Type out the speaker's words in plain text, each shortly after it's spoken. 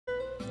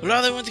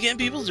Well, there once again,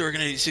 people.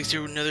 Zorgan86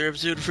 here with another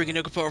episode of freaking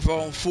NekoPara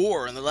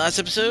Vol.4. In the last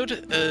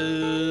episode,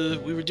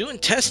 we were doing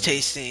test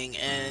tasting,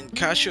 and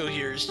Kasho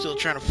here is still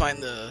trying to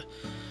find the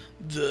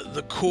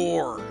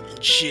core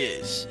and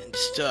shiz and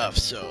stuff.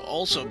 So,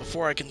 also,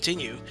 before I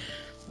continue,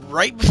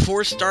 right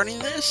before starting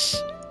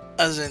this,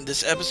 as in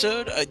this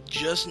episode, I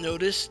just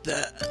noticed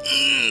that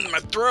my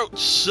throat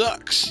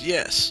sucks,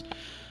 yes.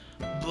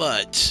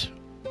 But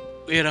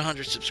we had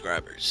 100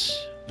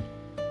 subscribers.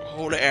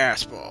 Holy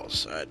ass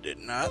balls. I did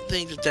not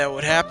think that that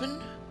would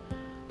happen,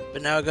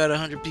 but now I got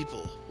 100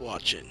 people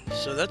watching.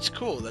 So that's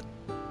cool that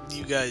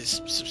you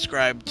guys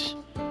subscribed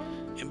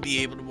and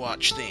be able to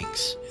watch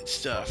things and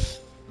stuff,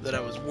 that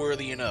I was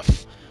worthy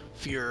enough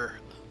for your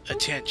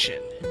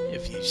attention,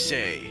 if you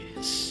say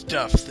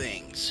stuff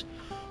things.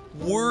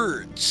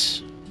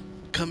 Words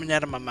coming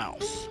out of my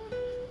mouth.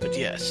 But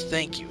yes,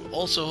 thank you.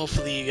 Also,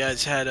 hopefully you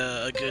guys had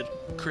a good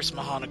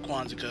Christmas, Hanukkah,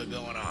 Kwanzaa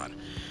going on.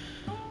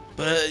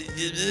 But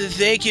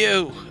thank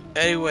you.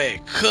 Anyway,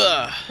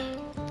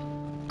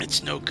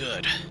 it's no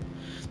good.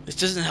 This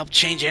doesn't help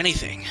change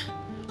anything.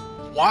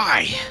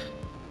 Why?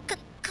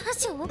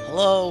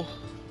 Hello?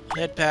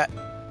 Head pat.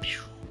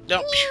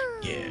 Don't.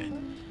 Yeah.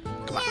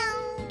 Come on.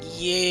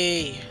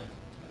 Yay.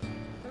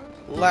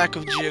 Lack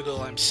of jiggle,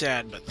 I'm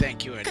sad, but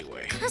thank you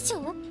anyway.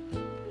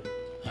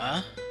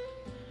 Huh?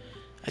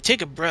 I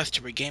take a breath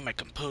to regain my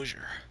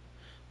composure.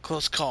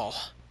 Close call.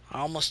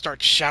 I almost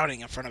start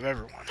shouting in front of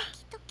everyone.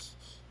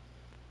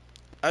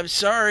 I'm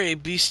sorry,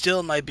 be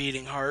still, my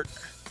beating heart.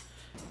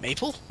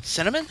 Maple?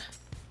 Cinnamon?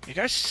 You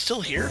guys still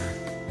here?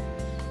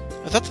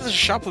 I thought that the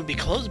shop would be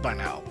closed by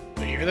now,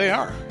 but here they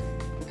are.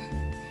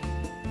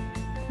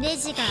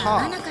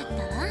 Huh.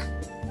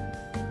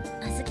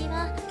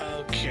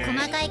 Okay.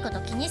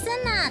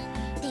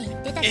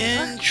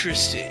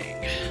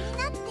 Interesting.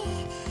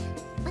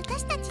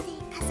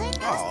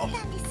 Oh,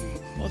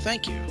 well,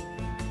 thank you.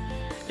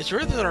 It's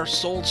rare that our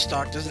sold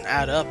stock doesn't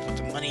add up with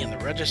the money in the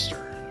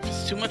register. If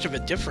it's too much of a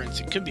difference,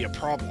 it could be a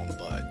problem,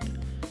 but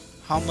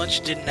how much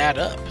didn't add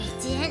up?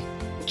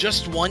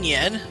 Just 1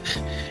 yen?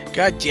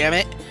 God damn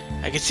it.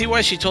 I can see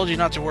why she told you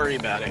not to worry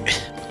about it.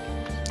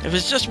 If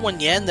it's just 1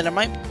 yen, then it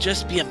might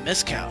just be a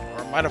miscount,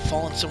 or it might have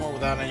fallen somewhere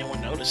without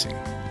anyone noticing.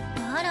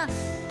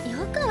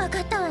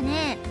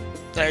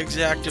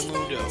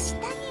 Exactamundo.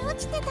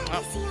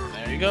 Oh,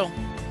 there you go.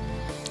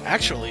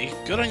 Actually,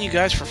 good on you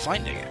guys for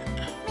finding it.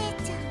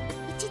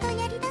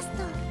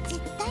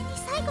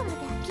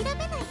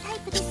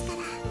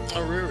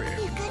 Oh, really?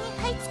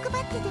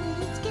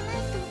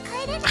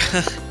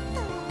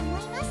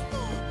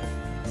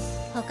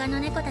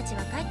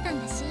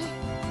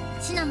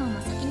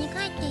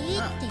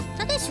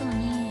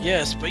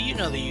 Yes, but you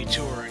know that you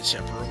two are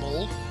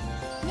inseparable.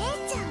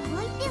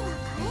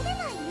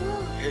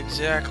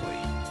 Exactly.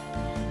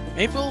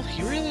 Maple,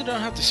 you really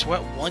don't have to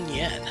sweat 1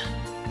 yen.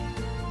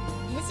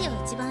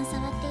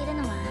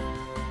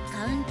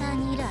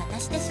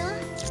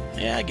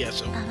 Yeah, I guess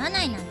so.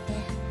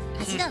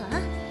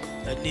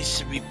 That needs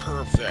to be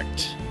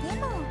perfect.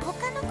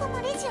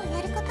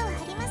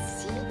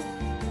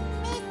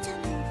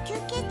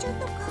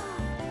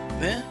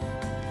 Eh?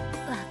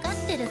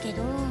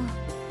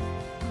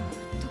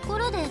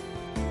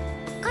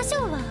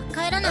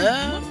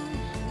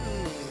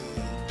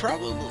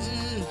 Probably.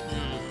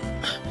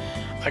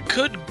 I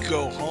could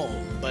go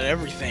home, but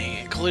everything,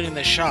 including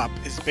the shop,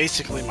 is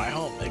basically my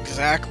home.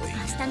 Exactly.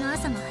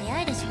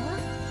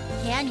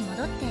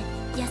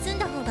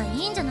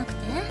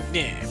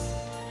 Yeah.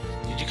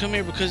 Did you come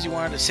here because you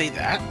wanted to say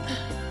that?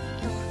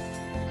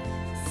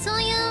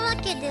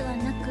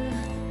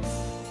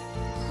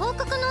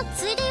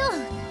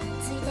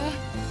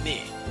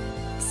 Yeah.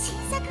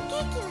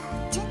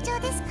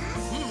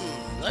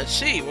 Let's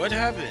see, what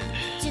happened?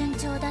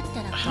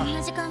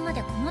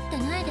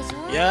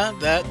 Yeah,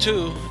 that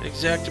too.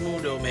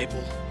 Exactamundo,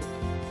 Maple.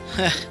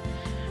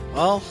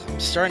 Well, I'm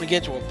starting to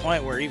get to a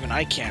point where even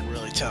I can't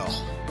really tell.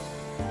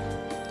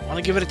 Want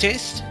to give it a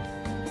taste?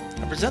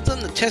 I present them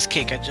the test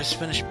cake I just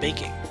finished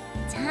baking.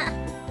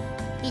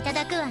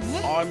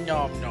 Om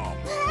nom nom.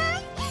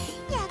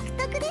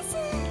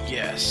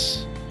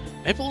 Yes.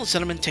 Maple and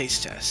cinnamon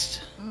taste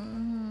test.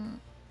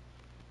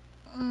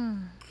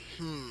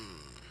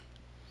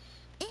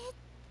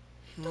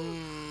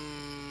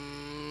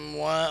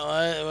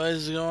 What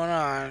is going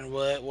on?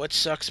 What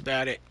sucks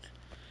about it?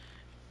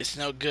 It's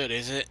no good,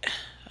 is it?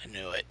 I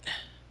knew it.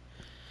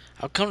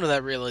 I'll come to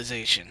that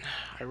realization.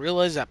 I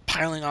realized that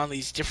piling on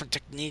these different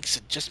techniques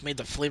had just made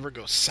the flavor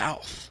go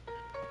south.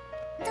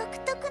 I'm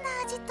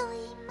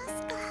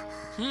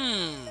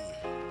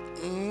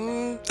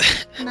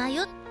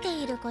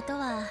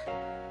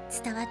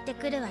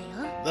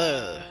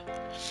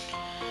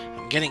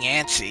getting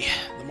antsy.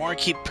 The more I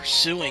keep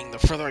pursuing, the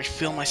further I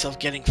feel myself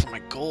getting from my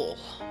goal.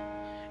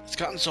 It's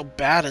gotten so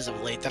bad as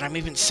of late that I'm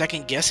even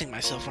second-guessing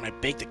myself when I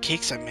bake the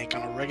cakes I make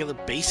on a regular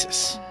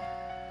basis.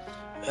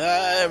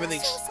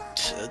 Everything's...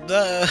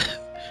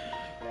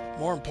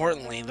 More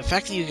importantly, the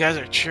fact that you guys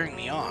are cheering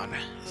me on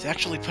is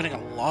actually putting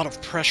a lot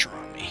of pressure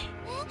on me.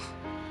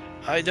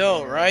 I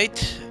know,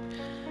 right?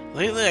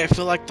 Lately, I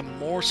feel like the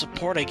more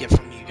support I get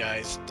from you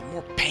guys, the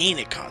more pain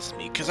it causes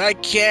me, because I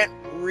can't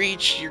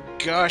reach your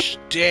gosh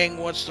dang,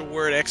 what's the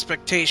word,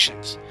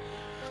 expectations.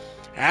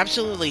 I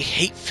absolutely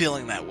hate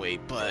feeling that way,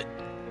 but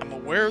I'm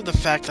aware of the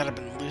fact that I've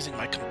been losing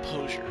my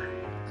composure.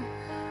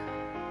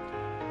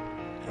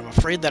 And I'm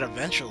afraid that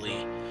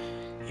eventually,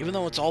 even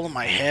though it's all in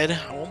my head,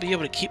 I won't be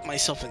able to keep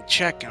myself in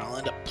check and I'll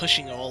end up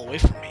pushing it all away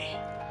from me.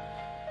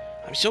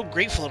 I'm so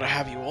grateful to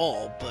have you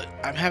all, but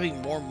I'm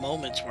having more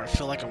moments where I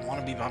feel like I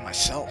want to be by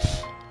myself.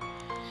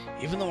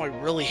 Even though I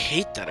really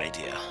hate that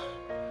idea.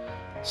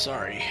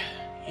 Sorry.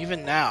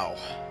 Even now,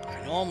 I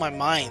know in my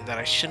mind that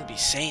I shouldn't be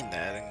saying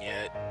that, and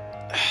yet...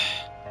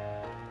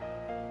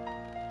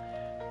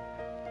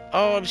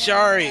 Oh, I'm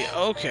sorry.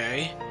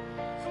 Okay.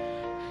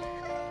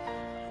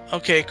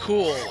 Okay,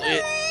 cool.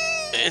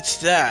 It's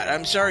that.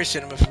 I'm sorry,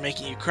 Cinema, for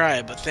making you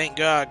cry, but thank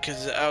God,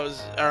 because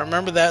I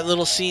remember that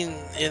little scene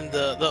in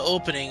the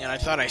opening, and I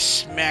thought I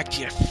smacked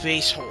you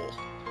face hole.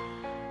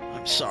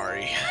 I'm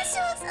sorry.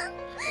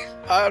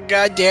 Oh,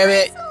 God damn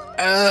it.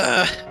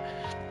 Huh?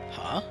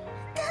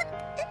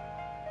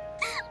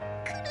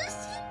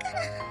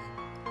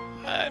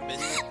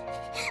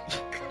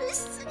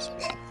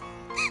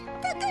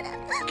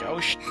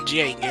 Gosh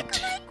dang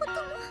it.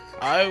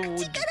 I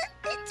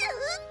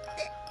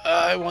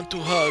want to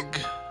hug.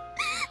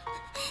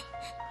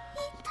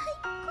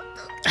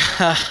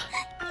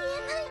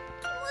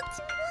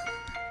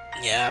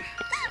 Yeah.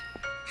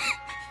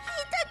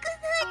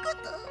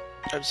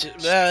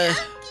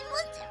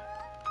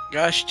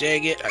 Gosh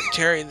dang it, I'm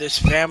tearing this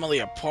family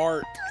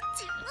apart.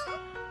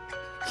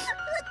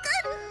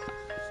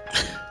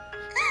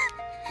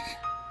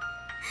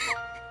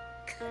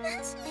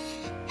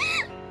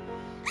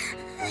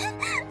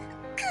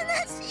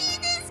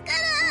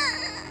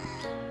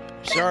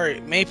 Sorry,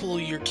 Maple,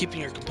 you're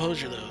keeping your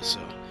composure though, so...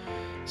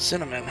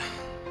 Cinnamon,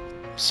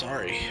 I'm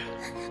sorry.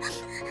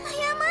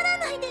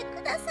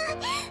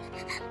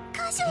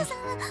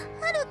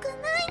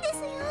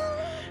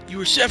 You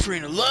were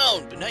suffering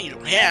alone, but now you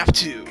don't have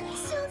to.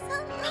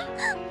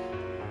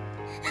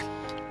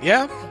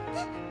 Yeah,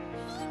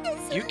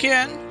 you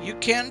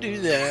can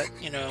do that,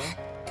 you know.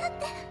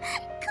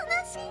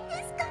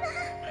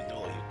 I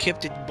know, you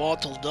kept it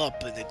bottled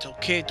up, and it's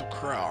okay to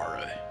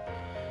cry.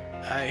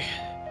 I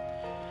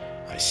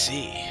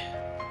see.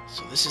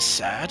 So this is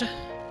sad?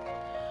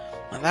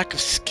 My lack of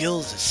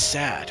skills is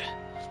sad.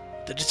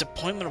 The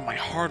disappointment of my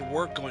hard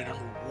work going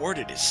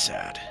unrewarded is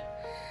sad.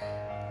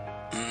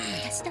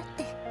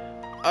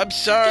 I'm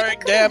sorry,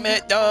 damn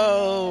it,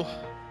 no!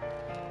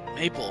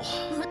 Maple.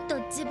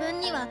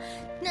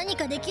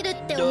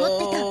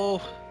 No.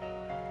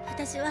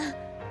 私は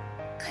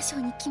歌唱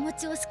に気持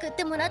ちを救っ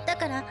てもらった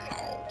から。だ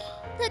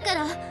か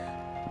ら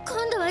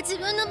今度は自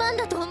分の番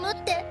だと思っ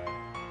て。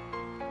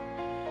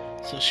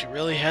 So she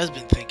really has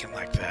been thinking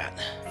like that.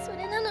 そ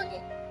れなの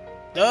に。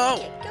No,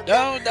 no,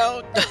 no,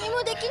 no. 何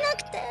もできな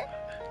くて。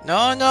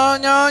No, no,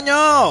 no,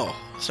 no.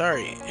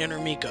 Sorry, Inner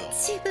Miko.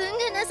 自分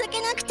が情け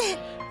なくて。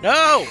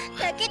 No.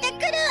 泣けてく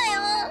るわ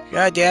よ。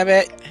 God damn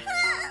it.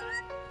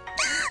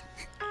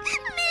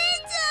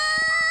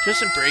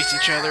 Just embrace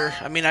each other.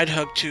 I mean, I'd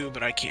hug too,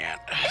 but I can't.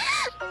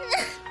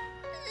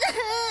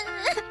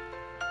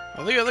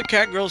 Are the other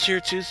cat girls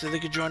here too, so they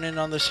could join in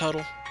on this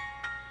huddle?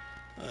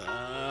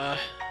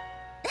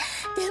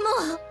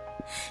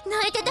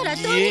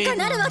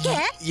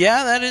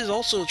 Yeah, that is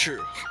also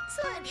true.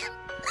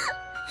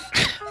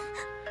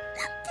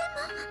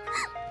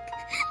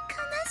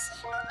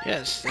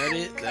 Yes,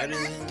 that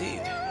is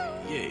indeed.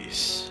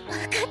 Yes.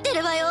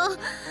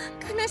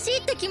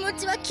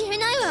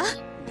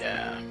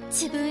 Yeah.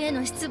 自分へ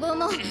の失望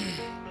も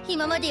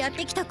今までやっ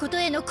てきたこと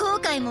への後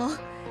悔も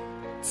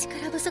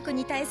力不足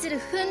に対する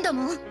憤怒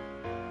も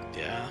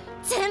Yeah.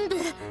 全部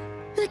受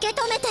け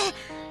止めて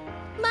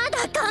ま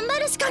だ頑張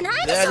るしかな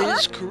いでしょ That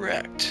is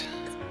correct.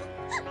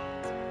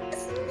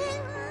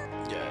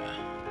 Yeah.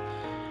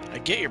 I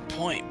get your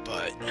point,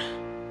 but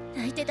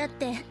泣いてだっ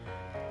て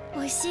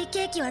美味しい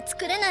ケーキは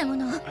作れないも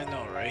の I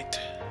know, right?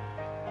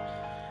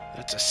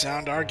 That's a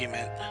sound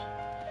argument.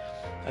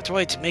 That's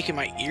why it's making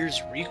my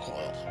ears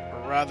recoil,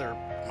 or rather,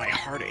 my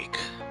heartache.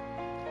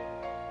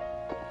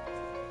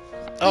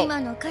 Oh.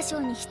 今の歌唱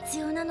に必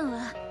要なの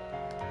は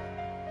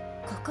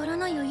心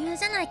の余裕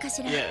じゃないか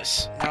しら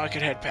Yes, now I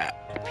can head pat.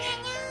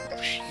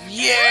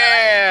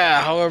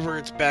 Yeah! However,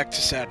 it's back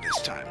to sad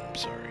this time. I'm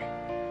sorry.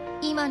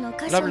 今の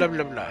歌唱 Blah blah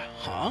blah blah.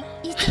 Huh?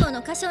 いつもの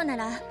歌唱な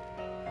ら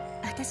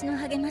私の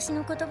励まし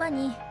の言葉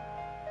に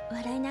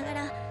笑いなが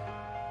ら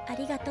あ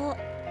りがとう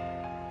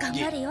頑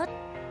張るよって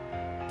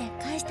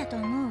返したと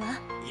思うわ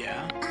Yeah.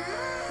 あ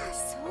あ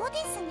そうで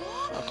すね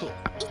Oh, cool.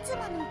 いつ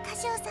もの歌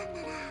唱さん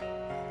なら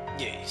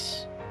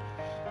Yes.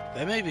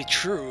 That may be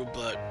true,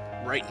 but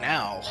right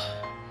now...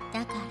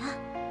 だか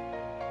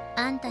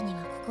らあんたに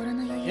は心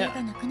の余裕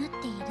がなくなっ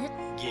ている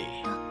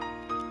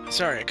Yeah.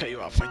 Sorry I cut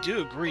you off. I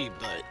do agree,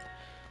 but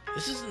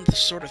this isn't the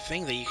sort of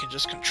thing that you can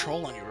just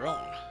control on your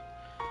own.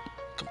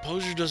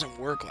 Composure doesn't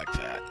work like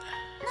that.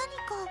 何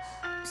か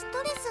ス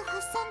トレス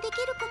発散でき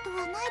ること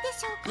はないで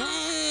しょうか。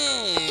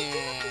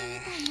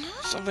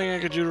 Something I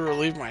could do to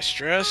relieve my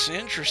stress?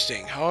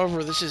 Interesting.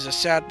 However, this is a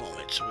sad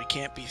moment, so we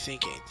can't be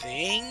thinking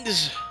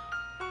things.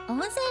 温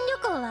泉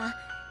旅行は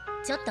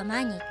ちょっと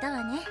前に行った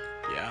わね。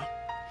 Yeah.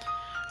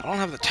 I don't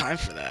have the time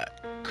for that.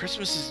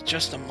 Christmas is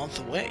just a month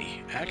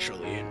away.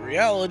 Actually, in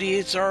reality,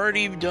 it's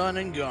already done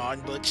and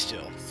gone, but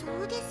still. そ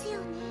うですよ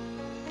ね。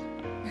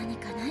何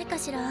かないか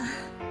しら。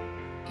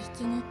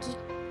息抜き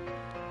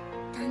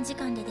短時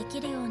間ででき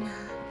るような。 I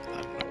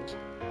don't know.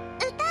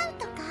 歌う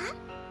と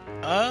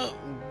か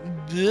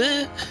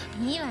Bleh.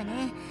 いいわ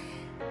ね。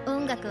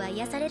音楽は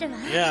癒されるわ。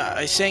 Yeah,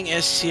 I sang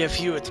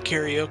STFU at the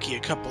karaoke a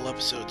couple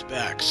episodes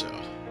back, so...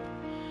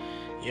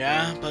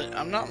 Yeah, but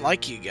I'm not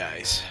like you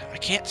guys. I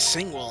can't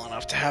sing well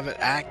enough to have it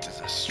act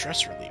as a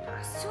stress reliever.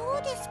 そ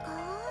うですか。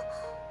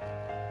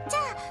じゃ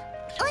あ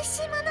美味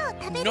しいものを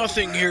食べる。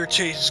 Nothing here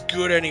tastes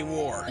good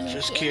anymore. 余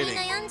Just 計 kidding. に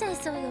悩んじゃい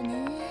そうよ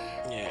ね。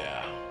 Yeah.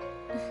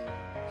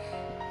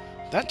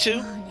 That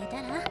too. もう寝た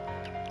ら。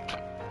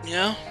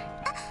 Yeah,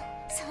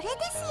 それ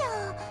です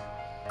よ。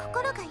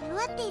心が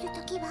弱っている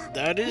時は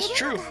that 寝る is の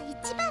true. が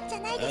一番じゃ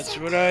ないでし That's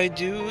ょう what か。 I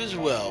do as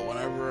well.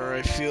 Whenever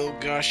I feel,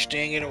 gosh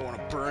dang it, I want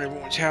to burn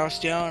everyone's house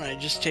down, I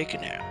just take a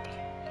nap.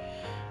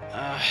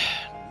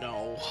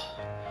 No.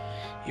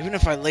 Even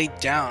if I laid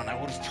down, I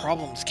would have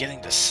problems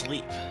getting to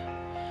sleep.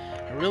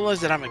 I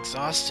realize that I'm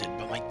exhausted,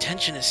 but my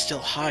tension is still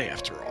high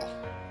after all.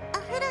 お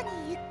風呂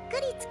にゆっく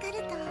り浸か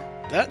ると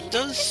That リラッ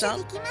does クス sound...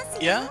 できます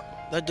よ。 Yeah,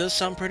 that does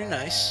sound pretty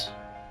nice.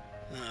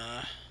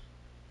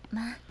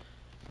 まあ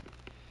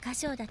歌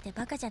唱だって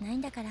バカじゃない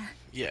んだから、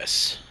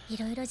 Yes. い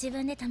ろいろ自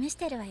分で試し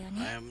てるわよ I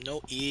ね。 am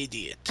no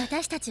idiot.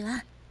 私たち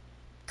は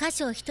歌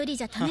唱一人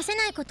じゃ試せ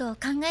ないことを考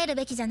える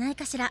べきじゃない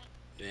かしら。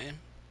 Eh?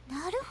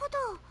 なるほ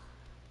ど。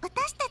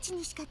私たち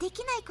にしかでき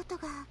ないこと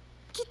が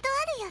きっと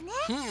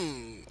あるよ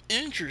ね。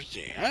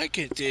 Interesting. I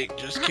can take...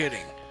 Just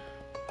kidding.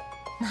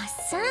 マッ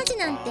サージ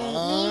なんてい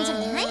いんじゃ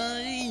ない？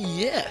 Yes. い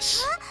い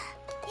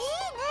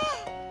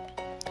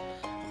ね。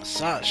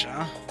 Massage,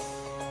 huh?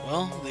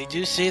 Well, they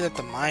do say that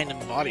the mind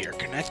and body are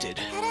connected.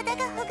 体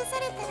がほぐさ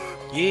れたら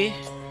Yeah?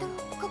 と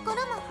心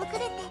もほぐれ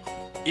て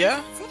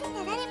Yeah? すぐ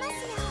寝られます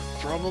よ。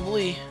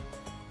 Probably.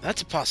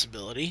 That's a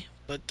possibility.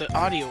 But the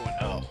audio went...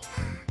 Oh.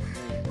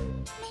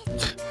 めっ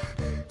ちゃ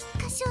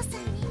歌唱さん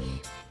に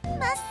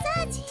マッ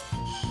サージ。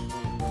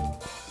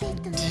ベッ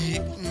ドの上で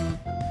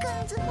感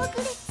ずほぐ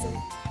れつ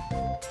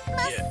マ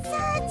ッサ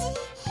ージ。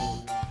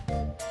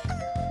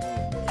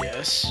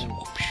 Yes.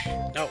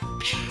 No.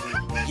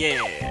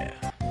 Yeah.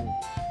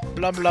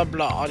 Blah, blah,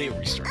 blah. Audio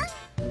restart.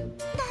 ダ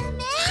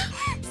メ。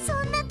そ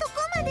んなとこ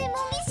までも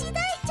みしだ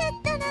いちゃっ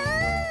たな。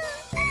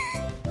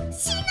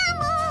シナ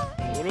モ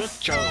ン。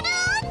 Urucho. おー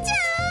ちゃ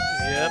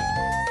Yep. ん。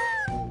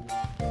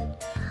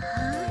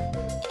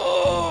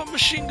 Oh,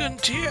 machine gun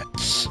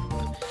tits.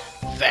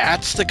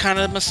 That's the kind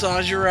of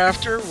massage you're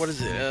after? What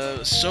is it?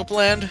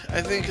 Soapland,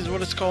 I think is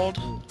what it's called.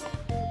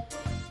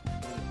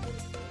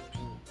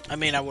 I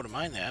mean, I wouldn't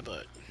mind that,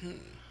 but...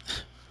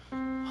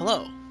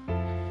 Hello.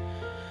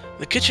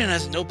 The kitchen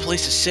has no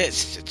place to sit,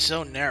 it's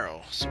so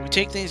narrow, so we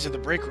take things to the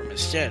break room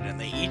instead, and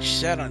they each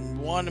sat on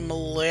one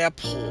lap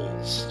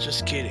holes.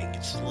 Just kidding,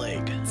 it's a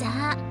leg. じ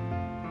ゃあ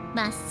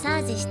マッサ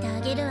ージしてあ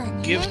げるわ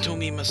ね。 Give to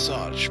me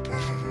massage, por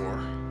favor.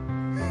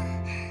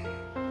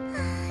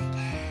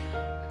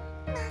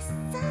 マッ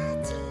サ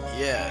ージ。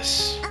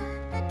 Yes. あん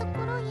なとこ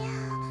ろや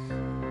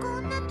こ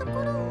んなとこ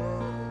ろを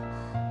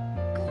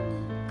グ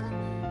ニグ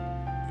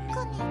ニ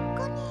グニ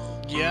グ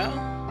ニ。 Yeah?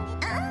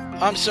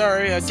 I'm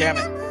sorry, damn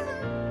it.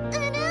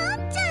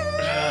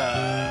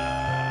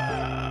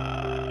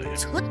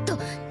 ちょっと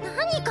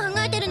何考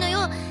えてるの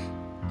よ。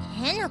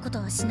変なこと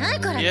はしない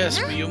からね。 Yes,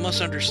 but you must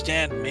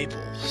understand Maple.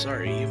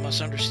 Sorry, you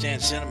must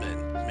understand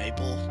Cinnamon,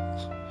 Maple.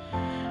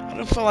 I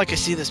don't feel like I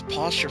see this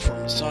posture for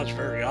a massage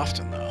very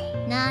often,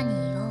 though. 何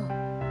よ。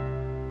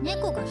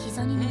猫が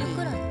膝に乗る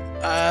くらい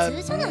普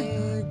通じゃないの。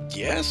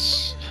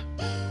 Yes?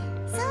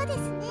 そうです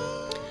ね。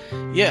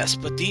 Yes,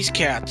 but these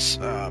cats,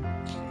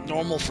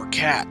 normal for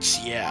cats.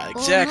 Yeah,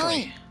 重い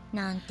exactly.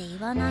 なんて言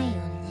わないよ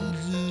ね。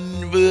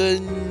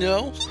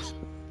No?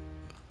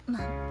 ま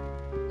あ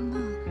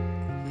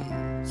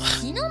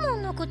シナモ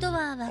ンのこと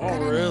はわからないけ Oh,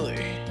 ど。 really?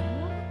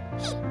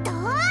 ひど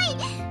い。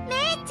姉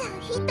ちゃ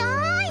んひど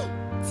い。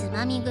つ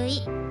まみ食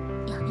い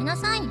やめな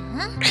さいね。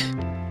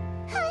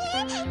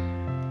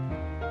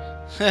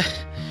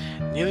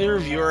 Neither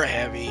of you are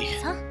heavy.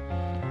 そう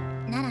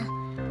なら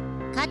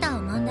肩を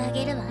揉んであ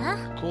げるわ。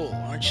 Cool.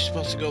 Aren't you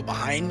supposed to go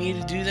behind me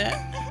to do that?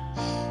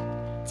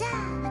 じゃあ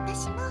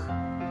私も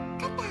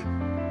肩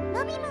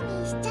もみも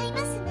みしちゃいま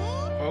すね。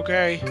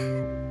 Okay.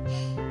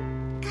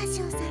 歌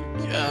唱さんっ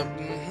て Yeah, カ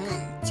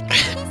ッチカチ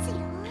ですよ。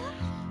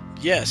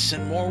 Yes,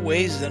 in more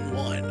ways than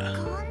one.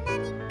 こんな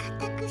に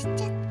硬くしちゃっ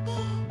て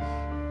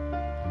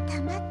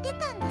溜まって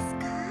たんです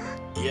か？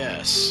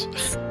 Yes.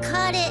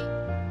 疲れ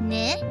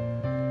ね。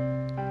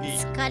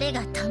疲れ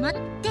が溜まっ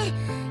て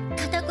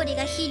肩こり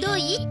がひど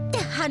いって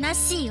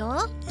話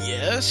よ。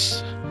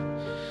 Yes?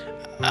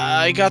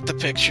 I got the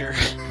picture.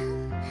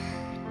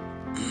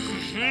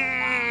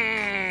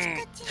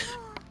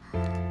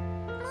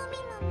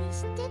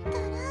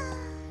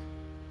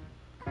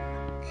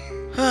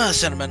 Ah,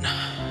 cinnamon.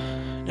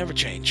 Never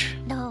change.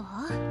 どう？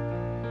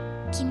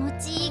気持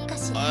ちいいか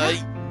しら？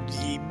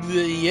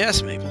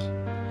 Yes, Maple.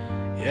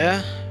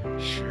 Yeah,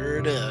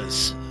 sure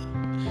does.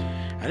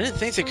 I didn't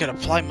think they could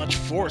apply much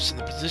force in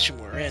the position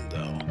we're in,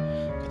 though.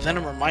 But then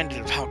I'm reminded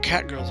of how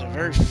cat girls are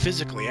very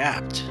physically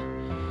apt.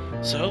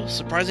 So,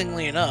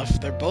 surprisingly enough,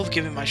 they're both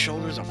giving my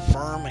shoulders a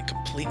firm and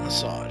complete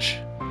massage.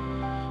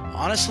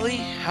 Honestly,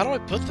 how do I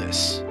put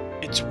this?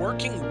 It's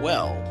working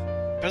well.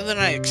 Better than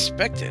I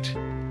expected.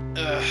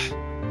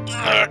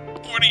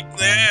 What do you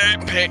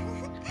think?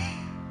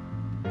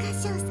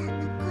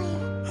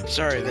 I'm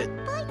sorry,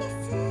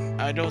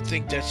 I don't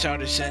think that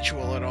sounded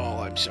sensual at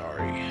all, I'm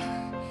sorry.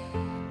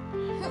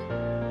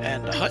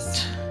 And a hut.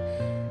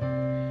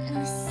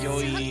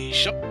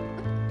 Yoisho.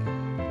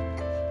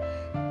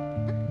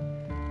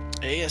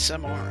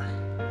 ASMR.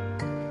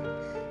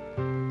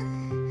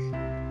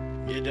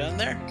 You done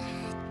there?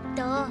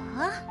 どう？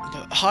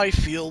 I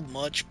feel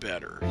much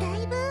better. だ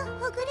いぶ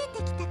ほぐれ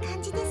てきた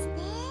感じです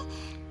ね。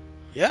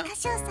 Yeah? 歌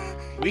唱さん、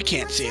 We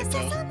can't see it 気持ち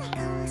よ though. さそうな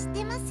顔をし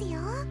てますよ。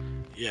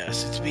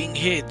 Yes, it's being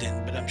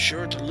hidden, but I'm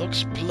sure it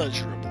looks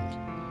pleasurable.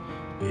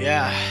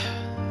 Yeah,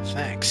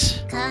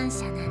 thanks. 感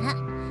謝なら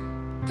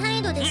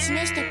態度で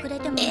示してくれ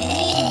てもいい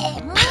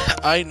の？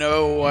 I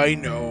know,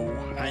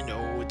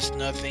 it's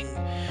nothing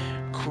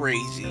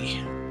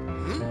crazy.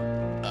 Hmm?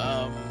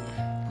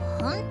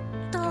 ほん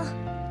と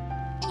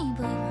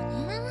鈍いわ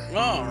ね。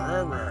 Oh,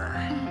 rubber.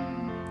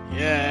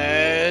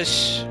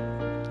 Yes,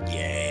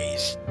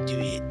 do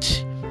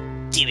it.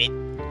 Do it.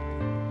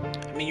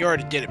 I mean, you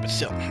already did it, but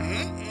still.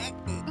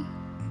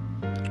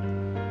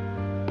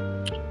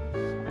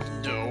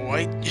 No,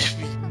 I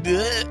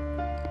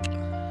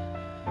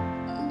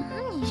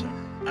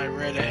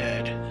read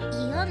ahead.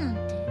 嫌なん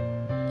て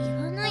言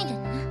わないでね。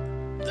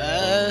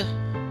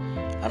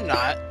 I'm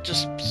not.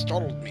 Just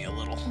startled me a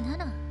little. な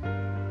ら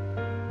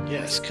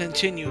Yes,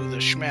 continue the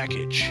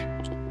schmackage.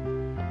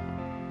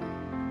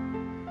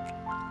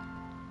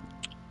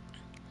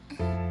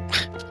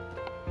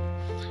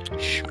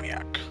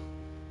 Schmack.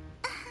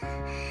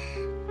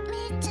 め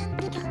いちゃんっ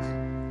てば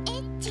エ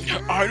ッチだ。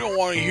 I don't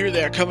want to hear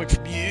that coming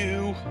from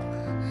you.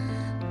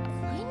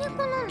 恋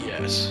猫なの？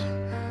 Yes.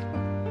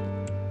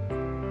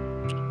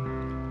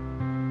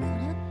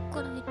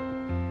 これくらい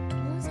当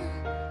然。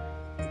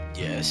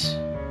 Yes.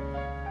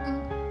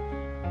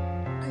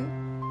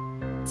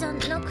 じゃ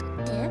なく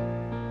て？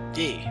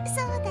 Yeah. そ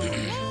うだよね。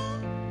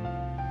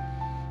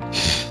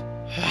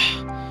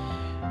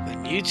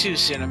 Then you too,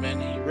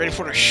 Cinnamon. You ready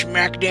for the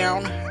schmack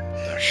down?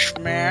 The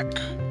schmack.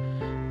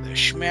 The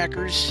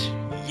schmackers.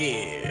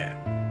 Yeah.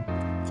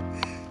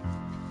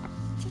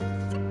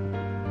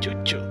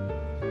 Choo-choo.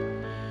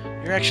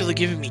 You're actually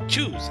giving me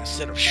chews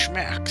instead of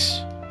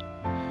schmacks.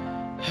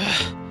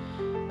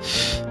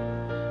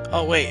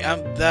 Oh wait,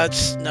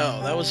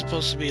 that was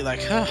supposed to be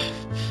like,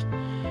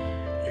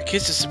 Your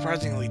kiss is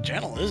surprisingly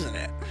gentle, isn't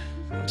it?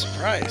 I'm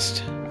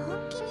surprised.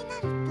 本気にな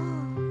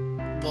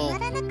ると止 Well, ま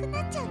らなく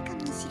なっちゃうかも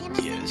しれませんか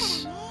らね。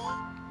 yes.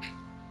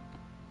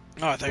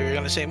 Oh, I thought you were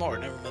gonna say more.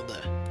 Never mind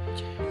the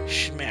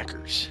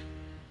schmackers.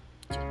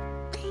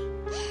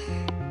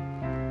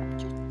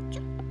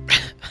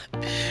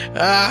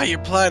 Ah, you're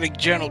planting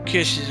gentle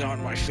kisses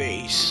on my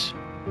face.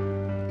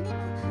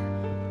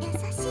 でも優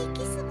しい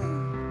キスも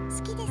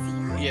好きですよ。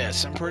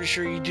 Yes, I'm pretty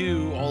sure you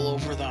do all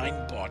over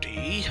thine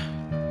body.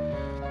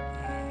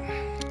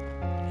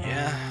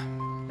 Yeah,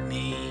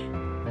 me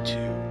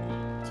too.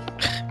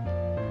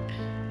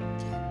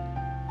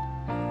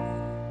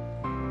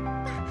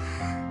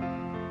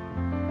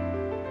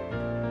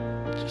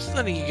 Just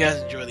letting you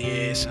guys enjoy the ど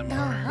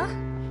ASMR.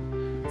 う？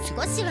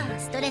少しは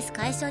ストレス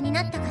解消に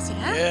なったかし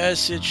ら？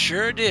 Yes, it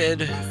sure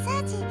did. マッサ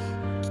ージ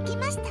聞き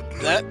ましたか？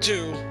 That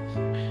too.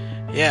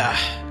 Yeah,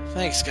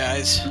 thanks,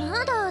 guys.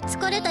 まだ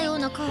疲れたよう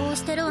な顔を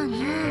してるわ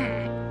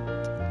ね。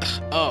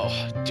 Oh,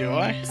 do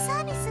I? サ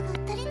ービスが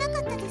足りなか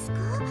ったですか？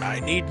 I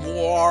need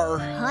more.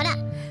 ほら、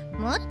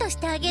もっとし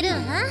てあげるわ。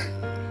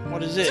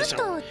 What is ちょ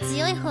this? っと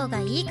強い方が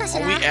いいかし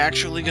Are ら？ we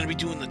actually gonna be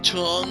doing the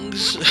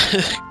tongues?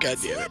 God damn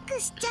強 it. く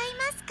しちゃい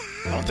ますか？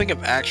 I don't think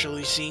I've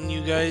actually seen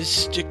you guys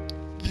stick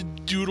the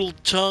doodle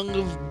tongue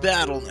of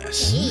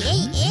battleness.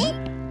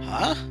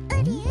 Huh?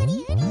 うりう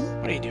りうり。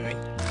 What are you doing?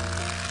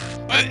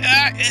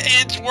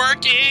 It's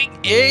working!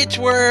 It's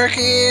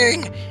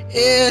working!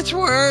 It's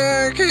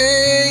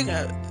working!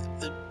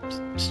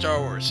 Star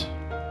Wars.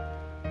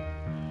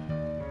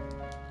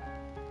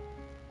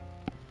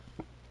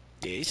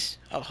 Yes?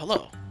 Oh,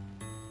 hello.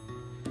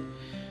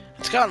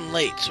 It's gotten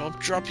late, so I'll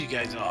drop you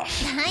guys off.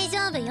 大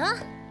丈夫よ。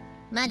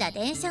まだ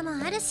電車も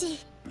あるし。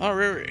 Oh,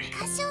 really?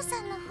 歌唱さ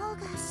んの方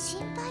が心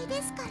配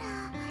ですから。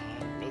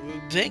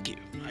 Thank you.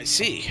 I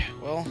see.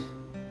 Well,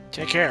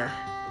 take care.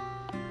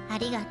 あ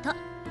りがとう。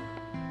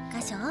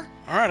歌唱、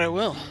 Alright, I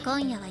will. 今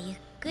夜はゆっ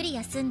くり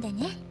休んで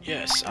ね。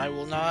 Yes, I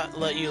will not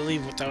let you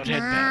leave without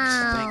headbands.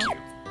 Thank you.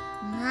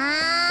 ま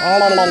あ。お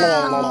や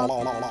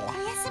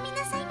すみ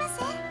なさいま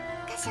せ。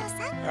歌唱さ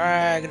ん。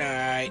 Alright, good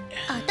night.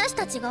 私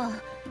たちが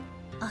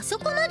あそ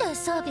こまで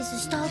サービス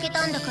してあげ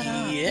たんだから。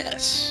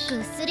Yes.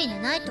 ぐっすり寝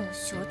ないと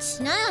承知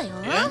しない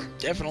わよ。Yeah,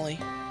 definitely.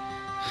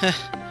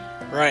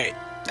 Right.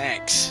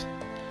 Thanks.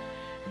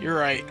 You're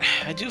right.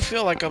 I do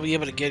feel like I'll be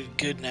able to get a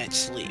good night's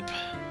sleep.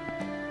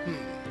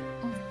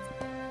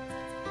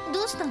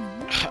 どうしたの？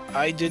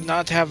 I did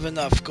not have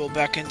enough go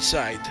back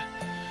inside.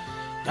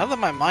 Now that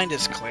my mind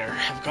is clear,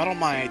 I've got all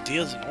my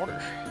ideas in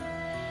order.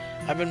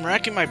 I've been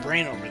racking my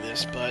brain over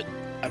this, but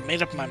I've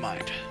made up my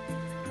mind.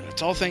 And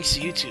it's all thanks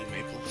to you two,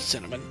 Maple,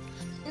 Cinnamon.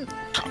 何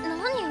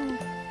を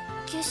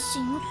決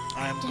心？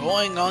 I'm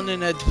going on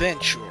an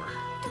adventure.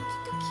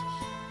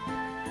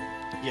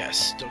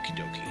 Yes, Doki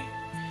Doki.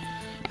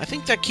 I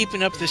think that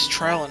keeping up this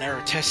trial and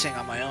error testing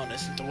on my own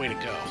isn't the way to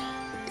go.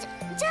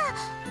 じゃあ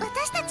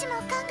私たちも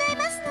考え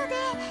ますので。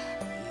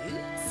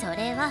そ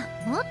れは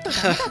もっと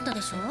ダメだった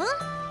でしょ？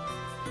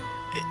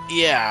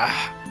 Yeah,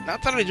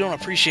 not that I don't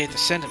appreciate the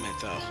sentiment,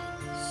 though.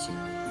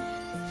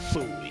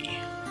 Phooey.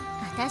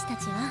 私た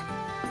ちは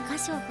歌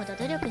唱ほど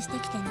努力して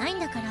きてないん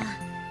だから、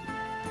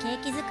ケ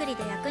ーキ作り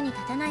で役に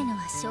立たないの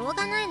はしょう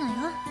がないのよ。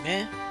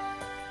Meh.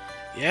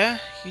 Yeah,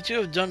 you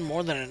two have done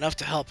more than enough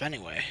to help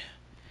anyway.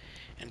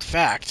 In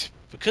fact,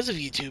 because of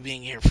you two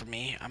being here for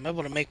me, I'm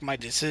able to make my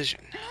decision.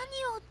 何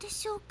をで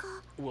しょうか?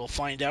 We'll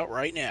find out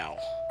right now.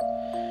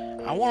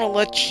 I want to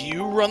let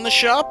you run the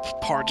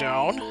shop,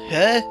 Pardon.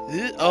 Huh?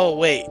 Oh,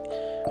 wait.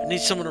 I need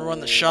someone to run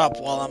the shop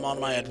while I'm on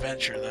my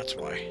adventure, that's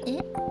why.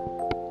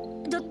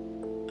 ど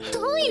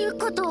ういう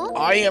こと?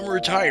 I am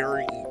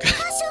retiring. 歌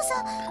唱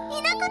さん、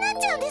いなくなっ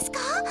ちゃうんですか?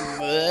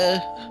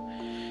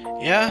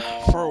 Yeah,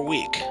 for a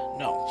week.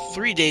 No,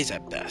 3 days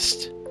at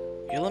best.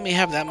 You let me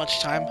have that much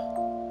time?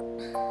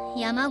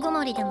 山ご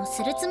もりでも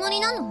するつもり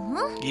な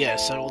の?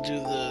 Yes, I will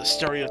do the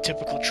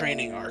stereotypical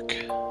training arc.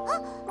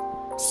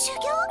 修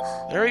行?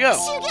 There we go.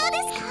 修行で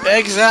すか?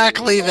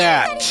 Exactly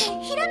that.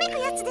 ひらめく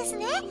やつです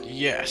ね?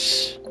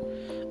 Yes.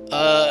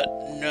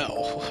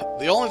 No.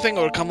 The only thing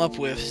I would come up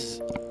with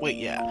is... Wait,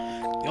 yeah.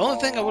 The only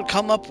thing I would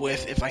come up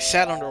with if I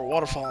sat under a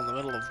waterfall in the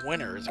middle of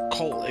winter is a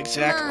cold.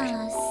 Exactly.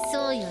 まあ、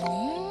そうよ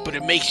ね. But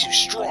it makes you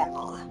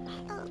stronger.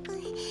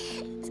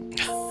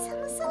 寒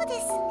そうで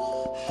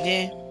す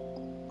ね. Yeah.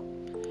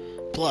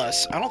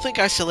 Plus, I don't think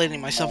isolating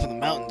myself in the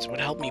mountains would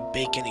help me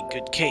bake any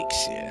good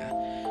cakes, yeah.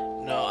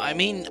 No, I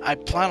mean, I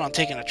plan on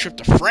taking a trip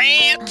to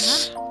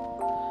France!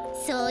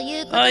 So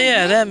you... Oh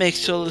yeah, that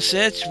makes total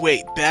sense.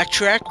 Wait,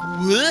 backtrack?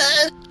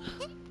 What?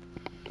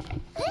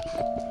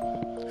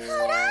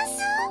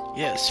 France?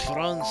 Yes,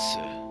 France.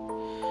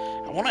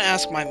 I want to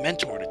ask my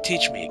mentor to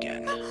teach me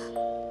again. な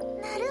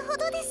るほ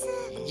どです.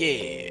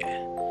 Yeah.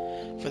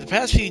 For the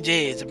past few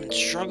days, I've been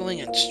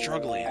struggling, and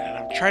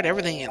I've tried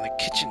everything in the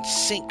kitchen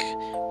sink.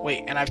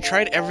 Wait, and I've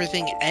tried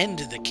everything and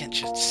the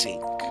kitchen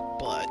sink,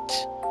 but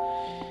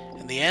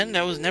in the end,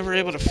 I was never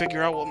able to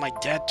figure out what my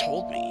dad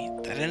told me.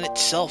 That in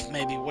itself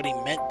may be what he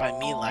meant by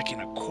me lacking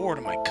a core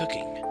to my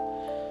cooking.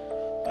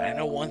 But I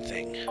know one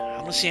thing,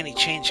 I don't see any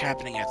change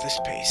happening at this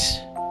pace.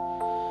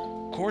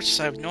 Of course,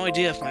 I have no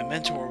idea if my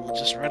mentor will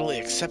just readily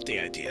accept the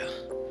idea.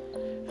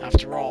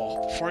 After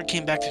all, before I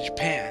came back to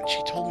Japan,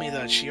 she told me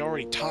that she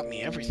already taught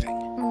me everything.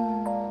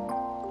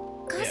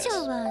 歌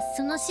唱は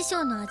その師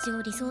匠の味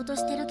を理想と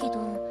してるけど、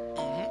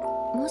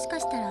もしか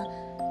したら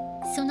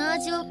その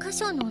味を歌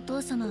唱のお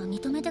父様は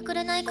認めてく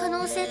れない可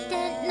能性っ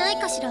てない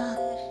かしら?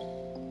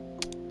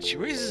 She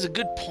raises a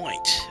good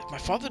point. If my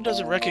father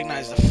doesn't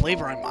recognize the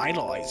flavor I'm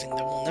idolizing,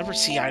 then we'll never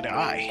see eye to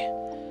eye.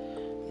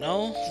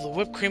 No, the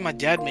whipped cream my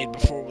dad made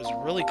before was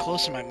really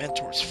close to my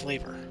mentor's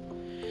flavor.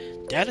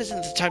 Dad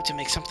isn't the type to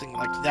make something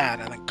like that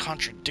and then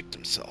contradict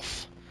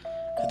himself.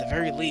 At the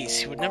very least,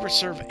 he would never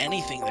serve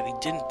anything that he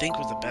didn't think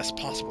was the best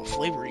possible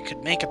flavor he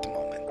could make at the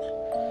moment.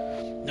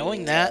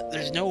 Knowing that,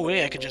 there's no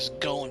way I could just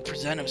go and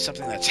present him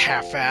something that's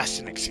half-assed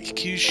in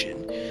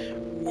execution.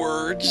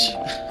 Words.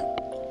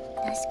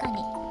 確か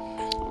に。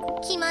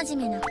生真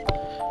面目な。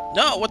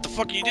 No, what the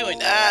fuck are you doing?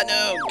 Ah,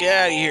 no, get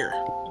out of here.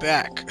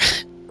 Back.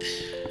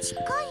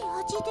 近い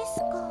味です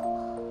か?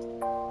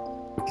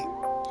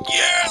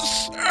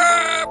 Yes!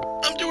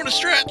 I'm doing a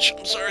stretch.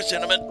 I'm sorry,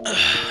 Cinnamon.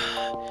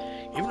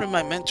 Even if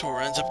my mentor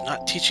ends up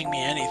not teaching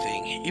me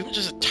anything, even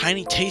just a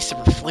tiny taste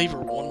of her flavor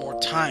one more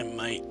time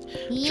might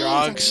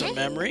jog some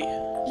memory.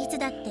 いつ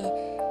だって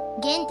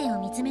原点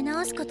を見つめ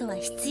直すことは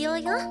必要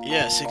よ.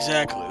 Yes,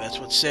 exactly. That's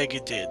what Sega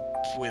did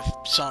with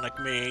Sonic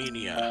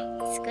Mania.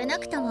 少な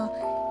くとも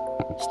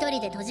一人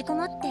で閉じこ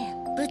もって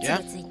ブツ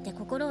ブツ言って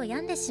心を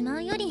病んでしま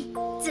うより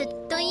ずっ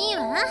といい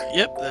わ.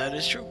 Yep, that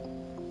is true.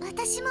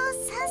 私も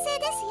賛成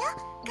ですよ、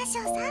歌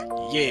唱さん.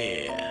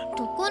 Yeah.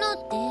 ところ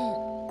で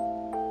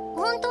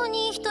本当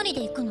に一人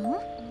で行く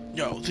の?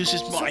 No, this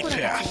is my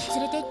path.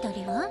 連れて行ってあ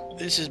げるわ.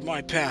 This is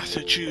my path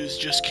to choose.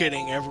 Just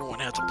kidding. Everyone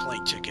has a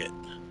plane ticket.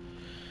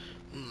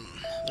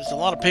 There's a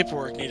lot of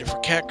paperwork needed for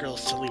cat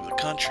girls to leave the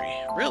country.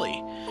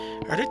 Really?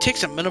 I heard it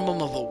takes a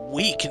minimum of a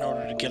week in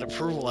order to get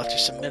approval after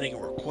submitting a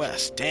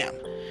request. Damn.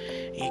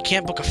 And you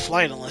can't book a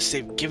flight unless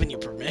they've given you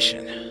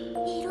permission.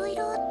 いろい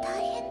ろ大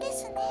変で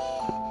すね。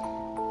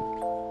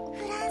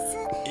フランス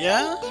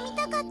Yeah? 行ってみ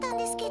たかったん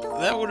ですけど。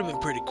that would have been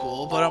pretty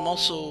cool, but I'm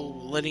also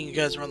letting you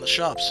guys run the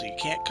shop, so you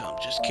can't come.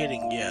 Just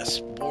kidding, yes.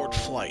 Board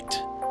flight.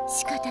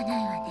 仕方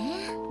ないわ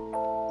ね。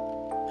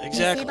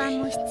 Exactly. 店番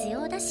も必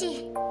要だ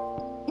し、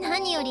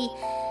何より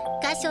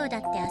歌唱だ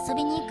って遊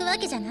びに行くわ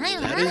けじゃない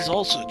わ。 That is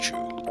also true.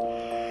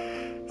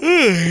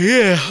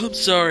 Yeah, I'm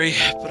sorry,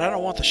 but I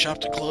don't want the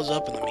shop to close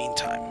up in the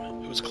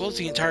meantime. It was closed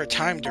the entire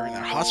time during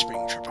that hot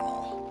spring trip and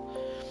all.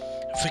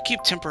 If we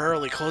keep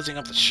temporarily closing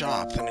up the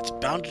shop, then it's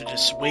bound to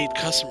dissuade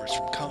customers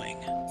from coming.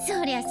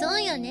 そりゃそ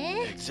うよ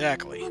ね。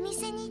 Exactly. お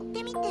店に行っ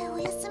てみてお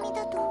休み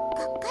だと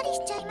がっかり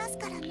しちゃいます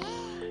からね。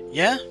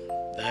 Yeah,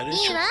 that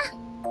is いい true. わ。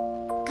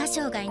歌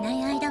唱がいな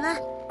い間は、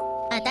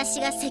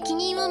私が責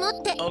任を持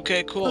って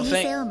Okay, お cool.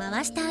 店を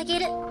回してあげ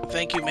る。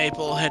 Thank you,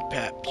 Maple. Head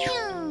pat. ピュ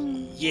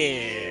ン。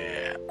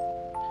 Yeah.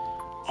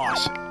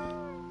 Awesome.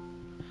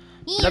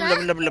 いい Blah わ。 blah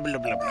blah blah blah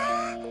blah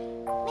blah.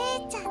 め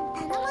いちゃん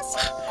頼もしい。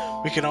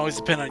 We can always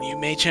depend on you,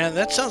 Mei-chan.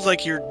 That sounds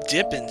like you're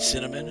dipping,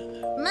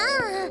 Cinnamon. まあ、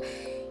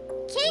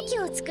ケーキ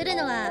を作る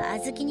のは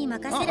小豆に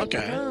任せるけ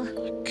ど。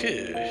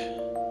 Good.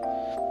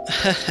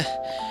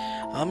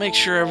 I'll make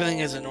sure everything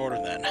is in order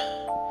then.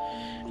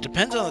 It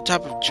depends on the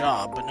type of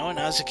job, but knowing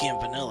Azuki and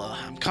Vanilla,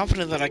 I'm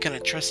confident that I can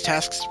entrust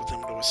tasks with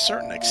them to a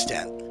certain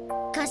extent.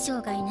 歌唱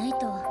がいない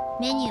と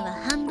メニューは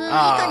半分以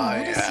下に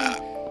なるし、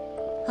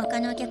他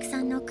のお客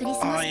さんのクリ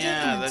スマ Oh スケー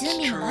yeah, キの that's 準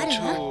備もある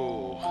true わ。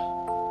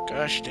 too.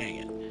 Gosh dang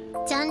it.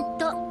 ちゃん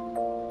と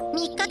3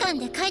日間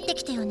で帰って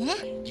きてよね。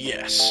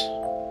 Yes.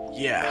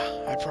 Yeah,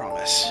 I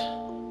promise.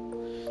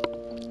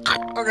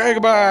 Okay,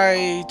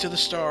 goodbye to the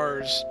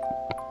stars.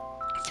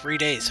 3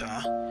 days,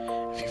 huh?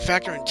 If you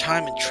factor in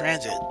time in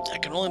transit, I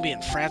can only be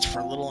in France for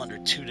a little under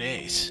 2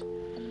 days.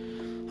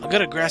 I'll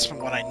get a grasp on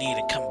what I need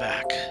and come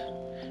back.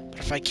 But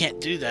if I can't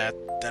do that,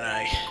 then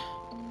I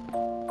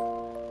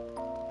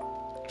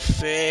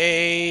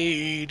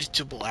fade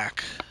to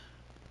black.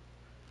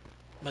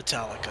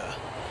 Metallica.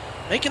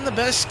 Making the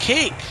best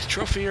cake!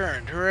 Trophy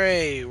earned.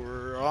 Hooray!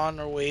 We're on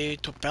our way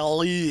to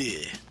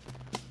Paris.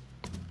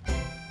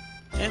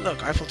 Hey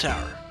look, Eiffel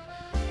Tower.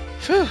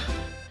 Phew!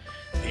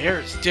 The air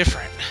is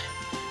different.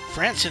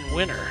 France in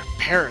winter,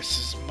 Paris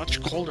is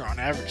much colder on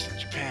average than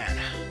Japan.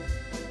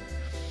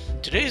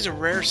 Today is a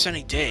rare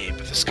sunny day,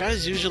 but the sky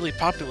is usually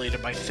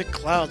populated by thick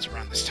clouds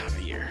around this time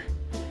of year.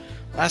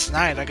 Last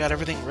night, I got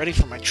everything ready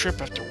for my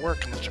trip after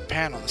work and left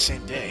Japan on the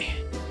same day.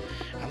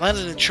 I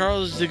landed in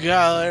Charles de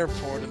Gaulle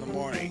Airport in the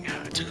morning.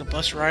 I took a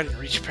bus ride and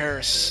reached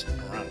Paris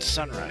around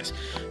sunrise.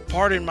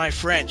 Pardon my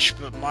French,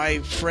 but my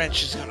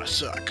French is gonna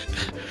suck.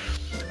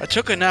 I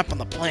took a nap on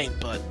the plane,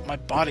 but my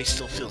body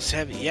still feels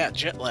heavy. Yeah,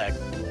 jet lag,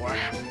 boy.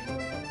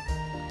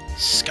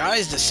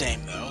 Sky's the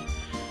same, though.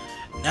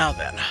 Now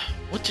then,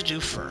 what to do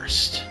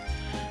first?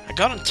 I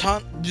got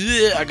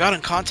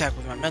in contact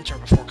with my mentor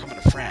before coming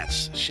to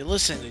France. She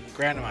listened and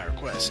granted my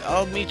request.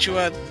 I'll meet you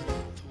at...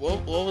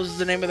 What was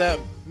the name of that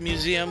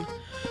museum?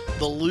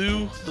 The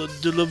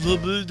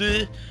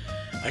Louvre?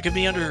 I could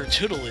be under her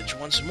tutelage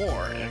once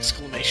more!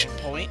 Exclamation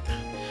point.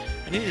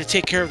 I need to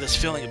take care of this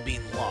feeling of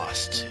being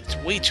lost. It's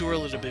way too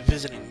early to be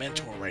visiting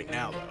Mentor right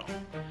now, though.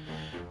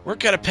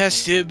 Work at a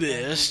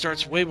Pastille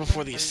starts way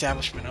before the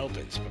establishment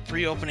opens, but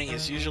pre-opening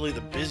is usually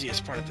the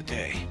busiest part of the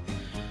day.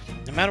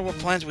 No matter what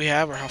plans we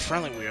have or how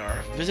friendly we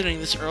are, visiting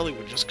this early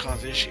would just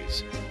cause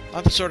issues.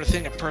 Not the sort of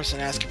thing a person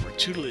asking for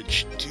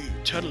tutelage.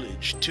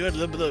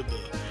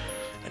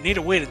 I need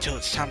to wait until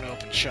it's time to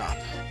open shop.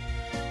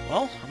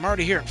 Well, I'm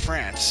already here in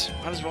France.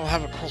 Might as well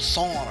have a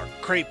croissant or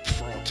crepe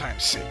for old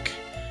time's sake.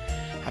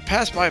 I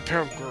passed by a pair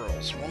of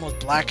girls, one with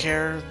black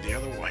hair, the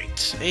other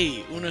white.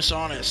 Hey, Unis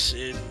Honest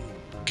in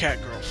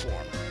catgirl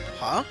form.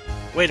 Huh?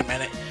 Wait a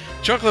minute.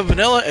 Chocolate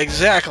vanilla?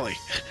 Exactly.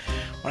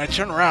 When I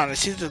turn around, I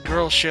see that the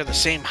girls share the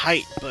same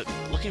height, but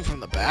looking from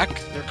the back,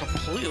 they're a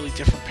completely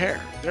different pair.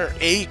 They're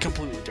a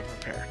completely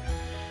different pair.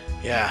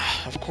 Yeah,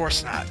 of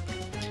course not.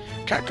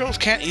 Catgirls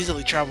can't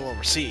easily travel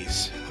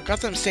overseas. I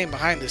got them staying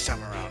behind this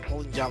time around,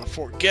 holding down the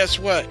fort. Guess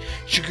what?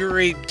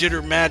 Shigure did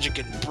her magic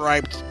and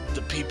bribed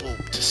the people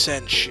to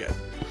send shit.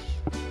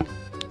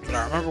 But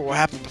I remember what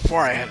happened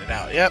before I headed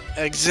out. Yep,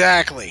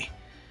 exactly.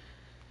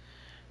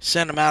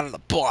 Send them out in the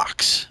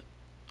box.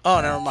 Oh,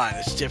 never mind.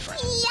 It's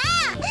different.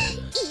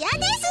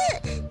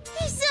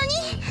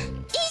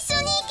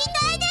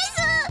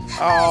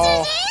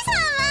 Oh,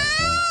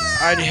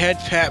 I'd head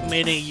pat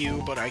many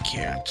you, but I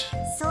can't.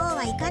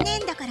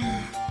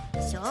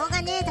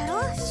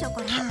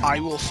 I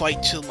will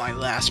fight till my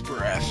last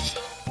breath.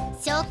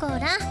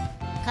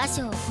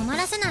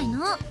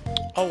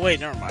 Oh wait,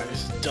 never mind.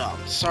 This is dumb.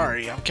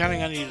 Sorry, I'm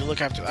counting on you to look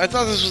after. I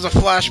thought this was a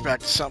flashback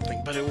to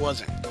something, but it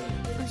wasn't.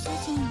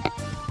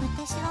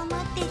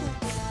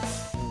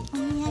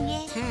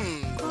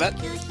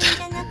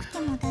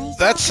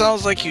 That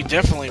sounds like you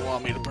definitely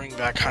want me to bring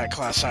back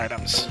high-class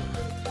items.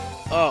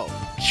 Oh,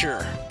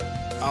 sure.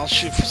 I'll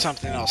shoot for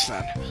something else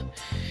then.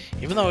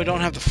 Even though I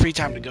don't have the free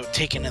time to go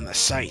taking in the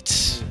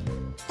sights.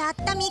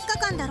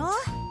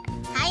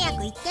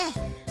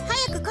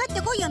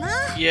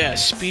 Yeah,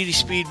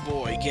 speed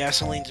boy.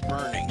 Gasoline's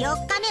burning.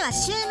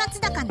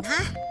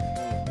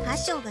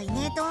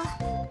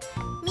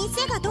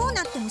 生がどう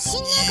なっても死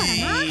んね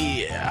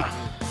えからな。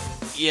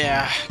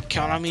 Yeah,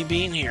 count on me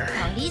being here.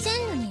 ハリゼ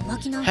ンヌに浮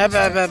気なんてしちゃ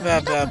ダメ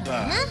だから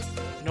ね。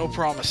 No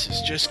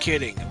promises, just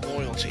kidding.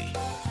 Loyalty.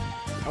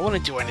 I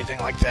wouldn't do anything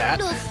like that.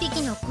 6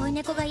匹の恋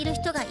猫がいる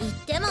人がい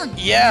てもね。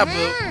 Yeah,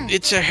 but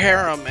it's a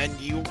harem and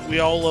we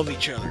all love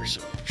each other,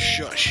 so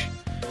shush.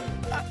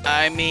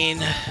 I mean...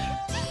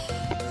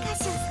 カ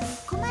シオさ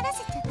ん困ら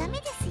せちゃダメ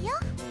ですよ、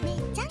メイ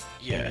ちゃん。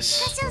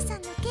 Yes. カシオさ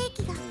んのケー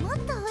キがもっ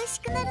と美味し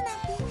くなるなんて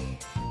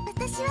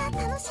私は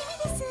楽し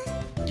みです。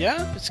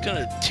 Yeah, it's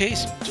gonna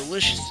taste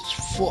delicious as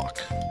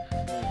fuck.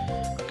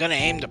 I'm gonna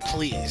aim to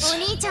please. お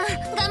兄ちゃん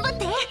頑張っ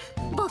て。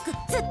僕ずっ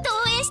と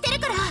応援してる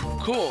から。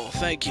 Cool,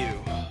 thank you.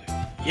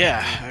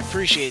 Yeah, I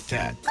appreciate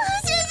that. ご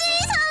主人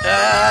さ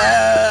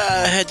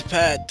ん。 Head to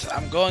pet.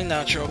 I'm going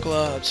now,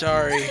 Chocola. I'm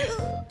sorry.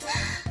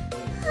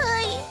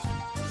 はい、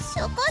シ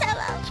ョコラ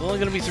は It's only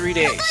gonna be 3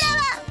 days. ショコラ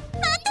は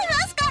待ってま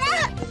すから。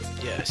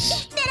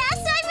 Yes. いってらっし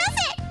ゃいま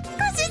せ、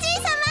ご主人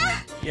様。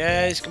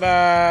 Yes,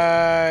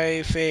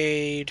 goodbye,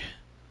 Fade.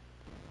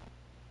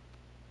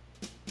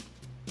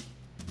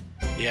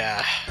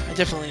 Yeah, I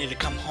definitely need to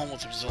come home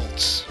with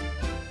results.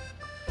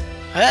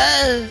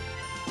 I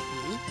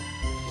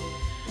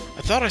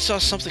thought I saw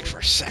something for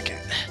a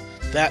second.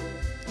 That...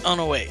 Oh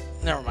no, wait.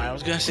 Never mind. I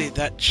was gonna say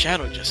that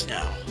shadow just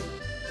now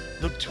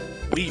looked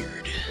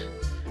weird.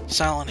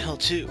 Silent Hill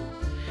 2.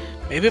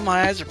 Maybe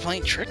my eyes are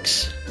playing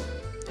tricks?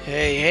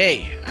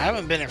 Hey, I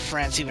haven't been in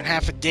France even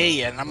half a day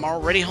yet and I'm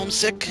already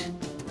homesick?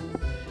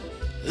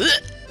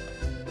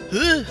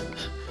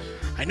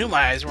 I knew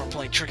my eyes weren't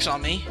playing tricks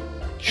on me.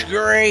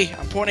 Shigure,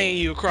 I'm pointing at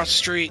you across the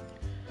street.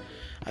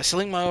 I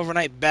sling my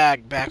overnight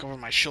bag back over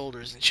my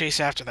shoulders and chase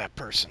after that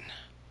person.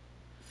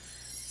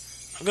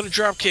 I'm gonna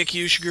drop kick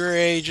you,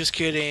 Shigure, just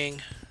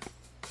kidding.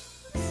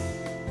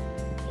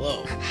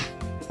 Hello.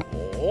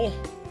 Oh?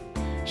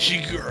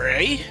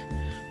 Shigure?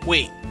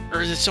 Wait,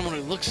 or is it someone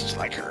who looks just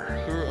like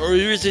her? Or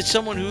is it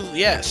someone who...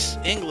 Yes,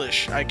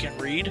 English, I can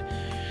read.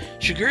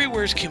 Shigure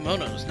wears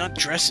kimonos, not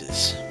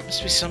dresses.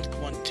 Must be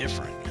someone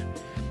different.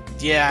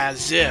 Yeah,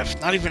 as if.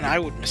 Not even I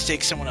would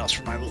mistake someone else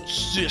for my little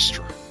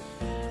sister.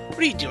 What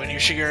are you doing here,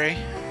 Shigure?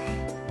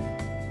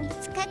 見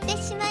つかって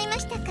しまいま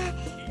したか。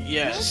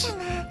 Yes. 姉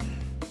様、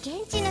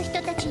現地の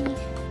人たちに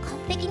完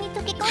璧に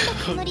溶け込んだ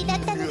つもりだっ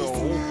たのです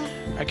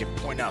が。 I can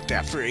point out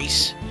that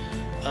face.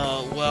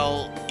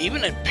 Well,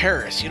 even in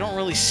Paris, you don't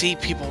really see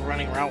people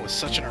running around with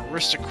such an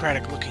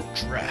aristocratic-looking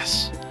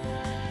dress.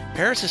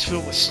 Paris is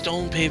filled with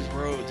stone-paved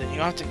roads, and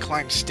you often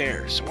climb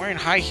stairs, so wearing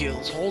high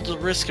heels holds the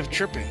risk of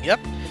tripping. Yep.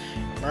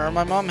 Remember,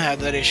 my mom had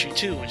that issue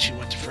too when she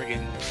went to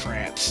friggin'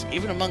 France.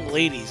 Even among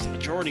ladies, the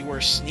majority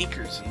wear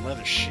sneakers and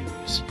leather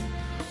shoes.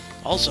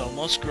 Also,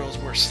 most girls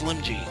wear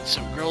slim jeans,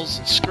 so girls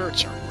in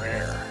skirts are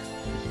rare.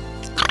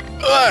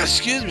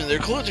 Excuse me, their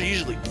clothes are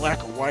usually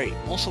black or white.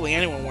 Mostly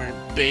anyone wearing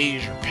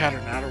beige or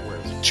patterned outerwear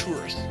is a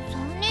tourist.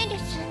 残念で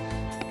す。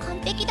完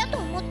璧だと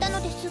思った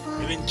のです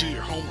が。 You didn't do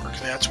your homework,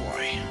 that's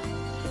why.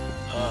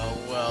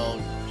 Well,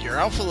 your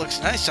outfit looks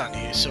nice on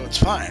you, so it's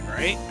fine,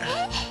 right?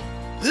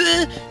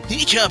 Did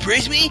you try to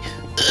praise me? 似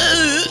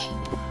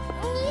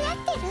合っ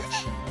てる？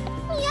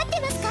似合って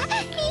ますか、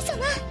兄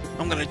様？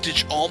 I'm gonna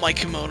ditch all my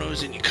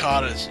kimonos and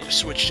yukatas and just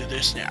switch to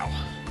this now.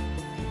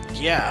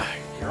 Yeah,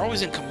 you're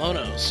always in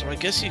kimonos, so I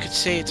guess you could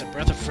say it's a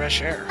breath of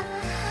fresh air.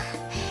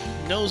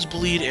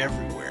 Nosebleed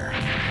everywhere.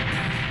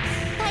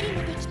 パリ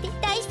まで来て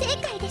大正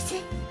解です。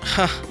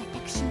 Huh.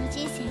 私の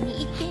人生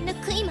に一点の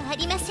悔いもあ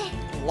りません。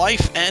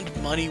 Life and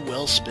money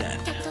well spent.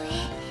 たとえ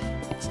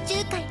地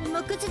中海に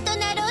木図と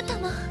なろうと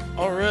も。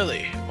 Oh,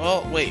 really?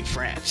 Well, wait,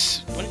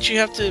 France. Wouldn't you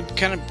have to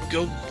kind of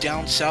go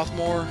down south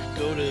more?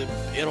 Go to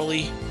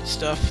Italy,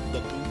 stuff,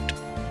 the boot?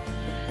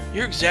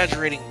 You're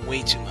exaggerating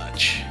way too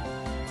much.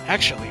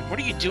 Actually, what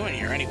are you doing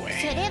here そ anyway?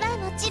 れは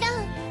もちろ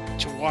ん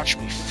To watch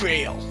me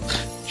fail.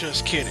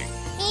 Just kidding.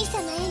 兄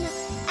様への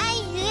愛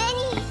ゆ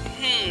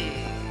え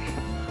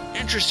に。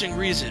 Interesting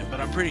reason,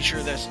 but I'm pretty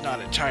sure that's not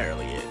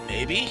entirely it.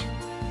 Maybe?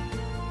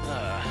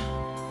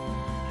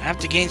 I have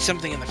to gain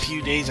something in the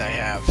few days I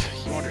have.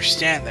 You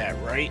understand that,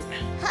 right?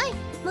 はい、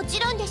もち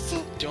ろんです。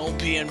 Don't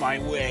be in my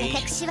way.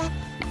 私は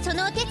そ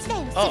のお手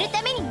伝いをする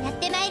ためにやっ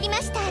てまいりま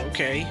した。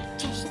 Okay.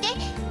 決してお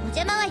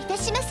邪魔はいた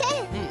しませ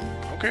ん。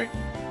 Okay.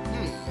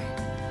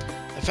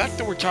 The fact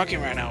that we're talking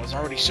right now is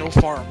already so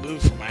far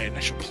removed from my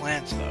initial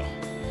plans, though.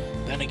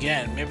 Then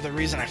again, maybe the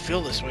reason I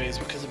feel this way is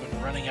because I've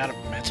been running out of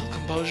mental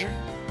composure.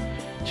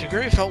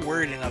 Shigure felt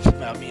worried enough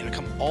about me to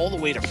come all the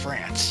way to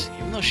France,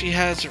 even though she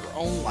has her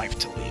own life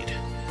to lead.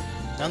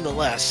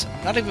 Nonetheless,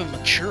 I'm not even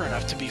mature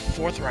enough to be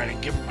forthright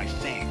and give her my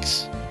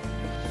thanks.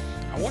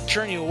 I won't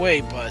turn you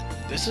away, but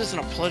this isn't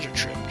a pleasure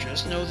trip,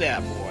 just know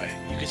that, boy.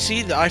 You can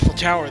see the Eiffel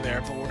Tower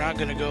there, but we're not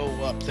gonna go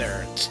up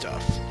there and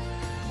stuff.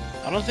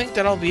 I don't think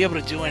that I'll be able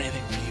to do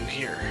anything for you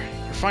here.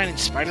 You're fine in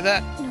spite of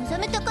that? 望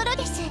むところ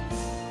です。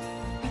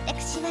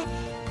私は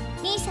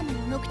兄様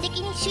の目的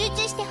に集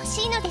中してほ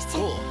しいのです。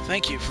 Cool,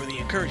 thank you for the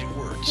encouraging で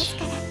words. す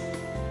から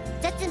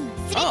雑務は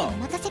全てお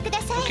任せく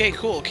ださい。 Okay,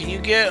 cool. Can you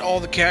get all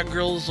the cat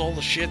girls all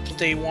the shit that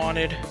they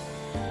wanted?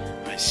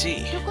 I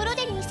see. ところ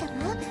で兄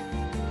様、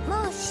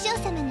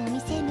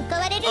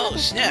Oh,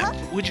 snap.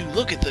 Would you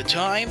look at the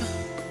time?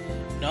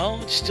 No,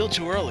 it's still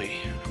too early.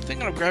 I'm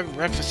thinking of grabbing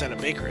breakfast at a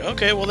bakery.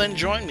 Okay, well then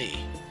join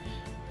me.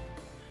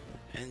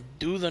 And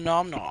do the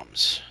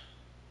nom-noms.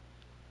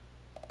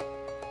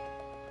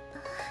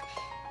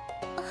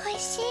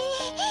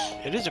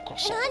 It is a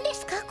croissant.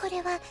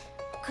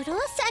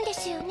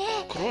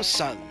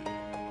 Croissant.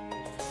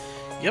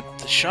 Yep,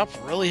 the shop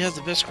really has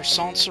the best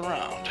croissants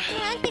around.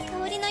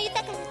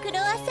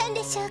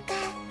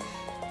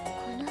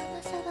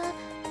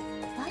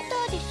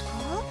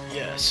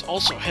 Yes,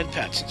 also head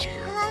pat since you're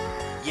here.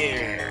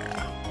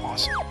 Yeah,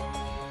 awesome.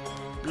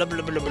 Blah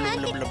blah blah blah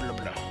blah blah blah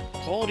blah.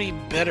 Quality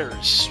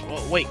butters.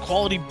 Well, wait,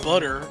 quality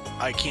butter,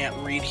 I can't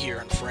read here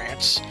in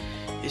France,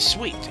 is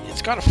sweet.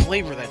 It's got a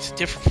flavor that's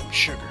different from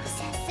sugar.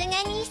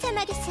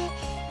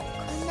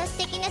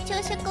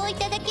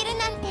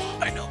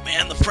 I know,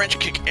 man, the French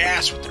kick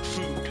ass with their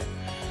food.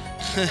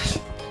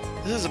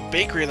 This is a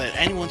bakery that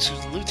anyone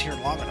who's lived here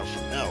long enough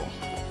will know.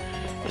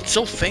 It's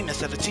so famous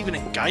that it's even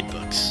in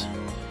guidebooks.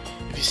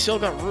 If you still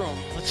got room,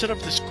 let's set up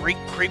this great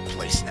crepe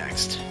place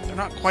next. They're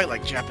not quite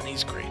like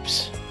Japanese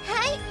crepes.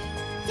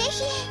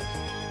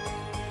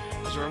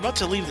 As we're about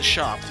to leave the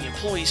shop, the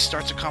employee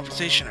starts a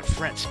conversation in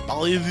French.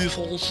 Parlez-vous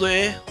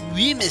français?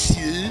 Oui,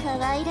 monsieur.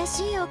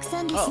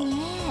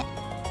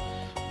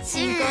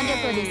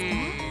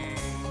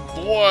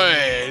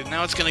 Boy,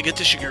 now it's gonna get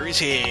to Shiguri's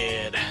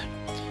head.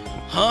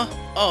 Huh?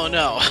 Oh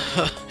no.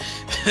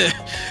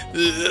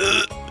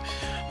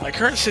 My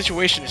current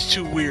situation is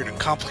too weird and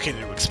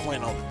complicated to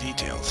explain all the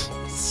details.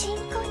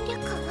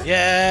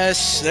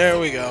 Yes, there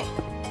we go.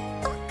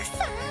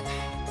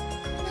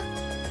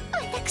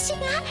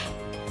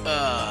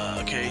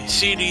 Okay.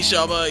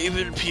 CD-sama,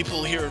 even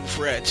people here in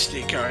France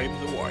think I'm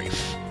the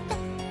wife.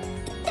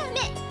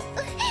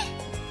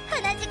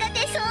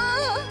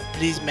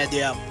 Please,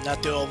 madame,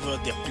 not over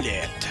the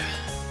plate.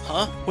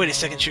 Huh? Wait a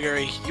second,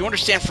 Shiguri. You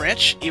understand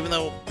French, even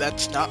though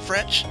that's not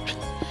French?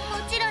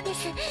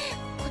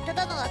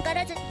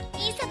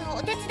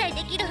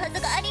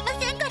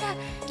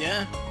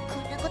 Yeah.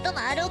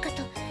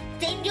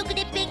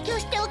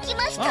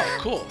 Oh,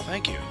 cool.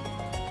 Thank you.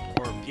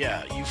 Or,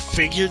 yeah, you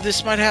figured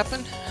this might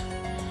happen?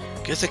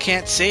 Guess I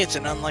can't say it's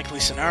an unlikely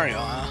scenario,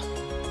 huh?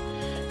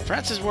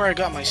 France is where I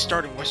got my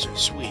start in Western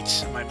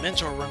sweets, and my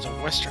mentor runs a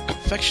Western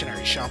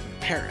confectionery shop in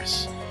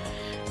Paris.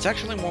 It's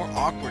actually more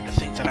awkward to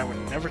think that I would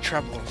never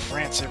travel to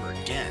France ever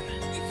again.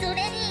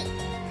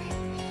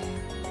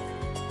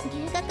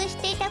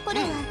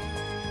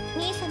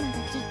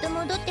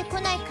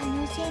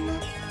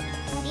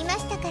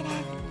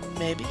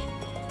 Maybe.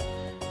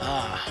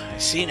 Ah, I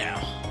see now.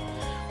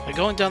 By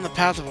going down the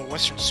path of a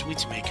Western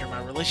sweets maker,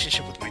 my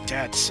relationship with my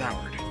dad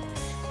soured.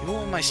 Even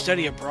when my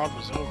study abroad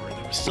was over,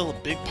 there was still a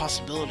big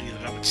possibility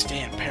that I would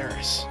stay in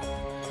Paris.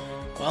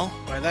 Well,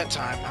 by that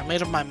time, I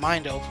made up my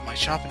mind to open my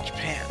shop in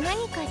Japan.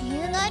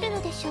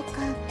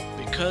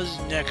 Because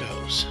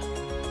Neko's.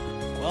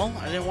 Well,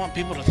 I didn't want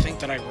people to think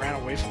that I ran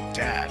away from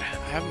Dad.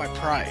 I have my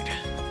pride.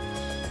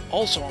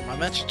 Also, my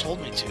mentor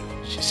told me to.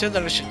 She said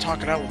that I should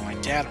talk it out with my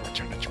dad and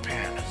return to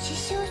Japan.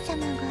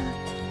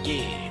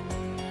 Yeah.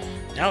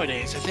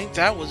 Nowadays, I think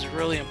that was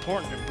really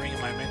important in bringing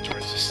my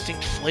mentor's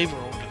distinct flavor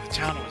over to the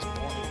town I was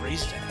born and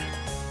raised in.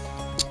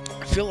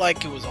 I feel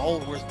like it was all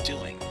worth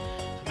doing.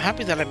 I'm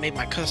happy that I made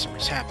my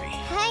customers happy.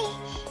 Hi.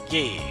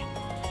 Yeah.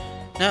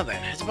 Now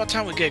then, it's about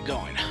time we get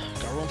going.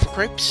 Got room for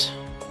crepes?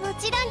 No.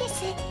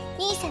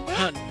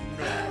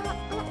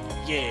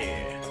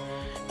 Yeah.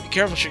 Be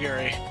careful,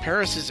 Shiguri.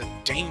 Paris is a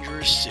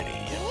dangerous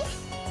city.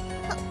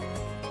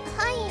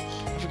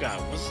 I forgot,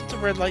 was it the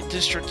red light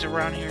district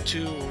around here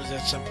too, or was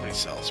that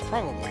someplace else?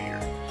 Probably here.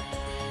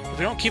 If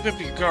you don't keep up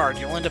your guard,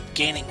 you'll end up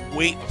gaining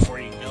weight before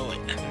you know it.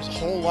 There's a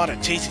whole lot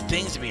of tasty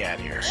things to be had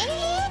here.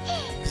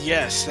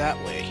 Yes, that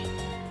way.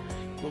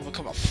 We'll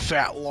become a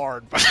fat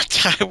lard by the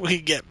time we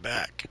get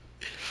back.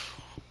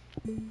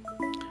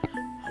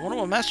 I wonder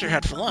what Master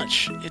had for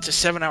lunch. It's a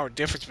 7-hour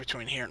difference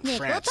between here and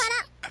France.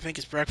 I think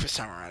it's breakfast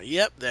time around.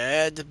 Yep,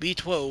 that had to be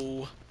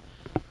 12.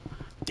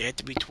 That had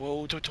to be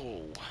 12.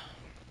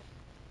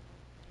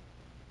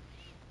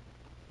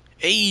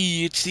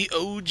 Hey, it's the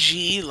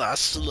OG La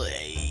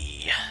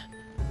Soleil.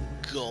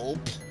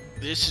 Gulp.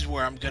 This is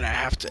where I'm gonna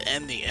have to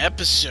end the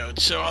episode,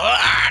 so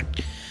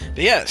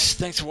but yes,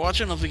 thanks for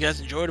watching. Hope you guys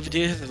enjoyed. If you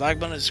did, hit the like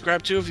button and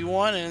subscribe too if you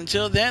want. And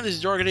until then, this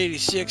is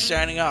Dorkit86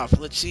 signing off.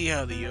 Let's see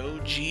how the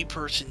OG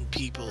person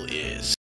people is.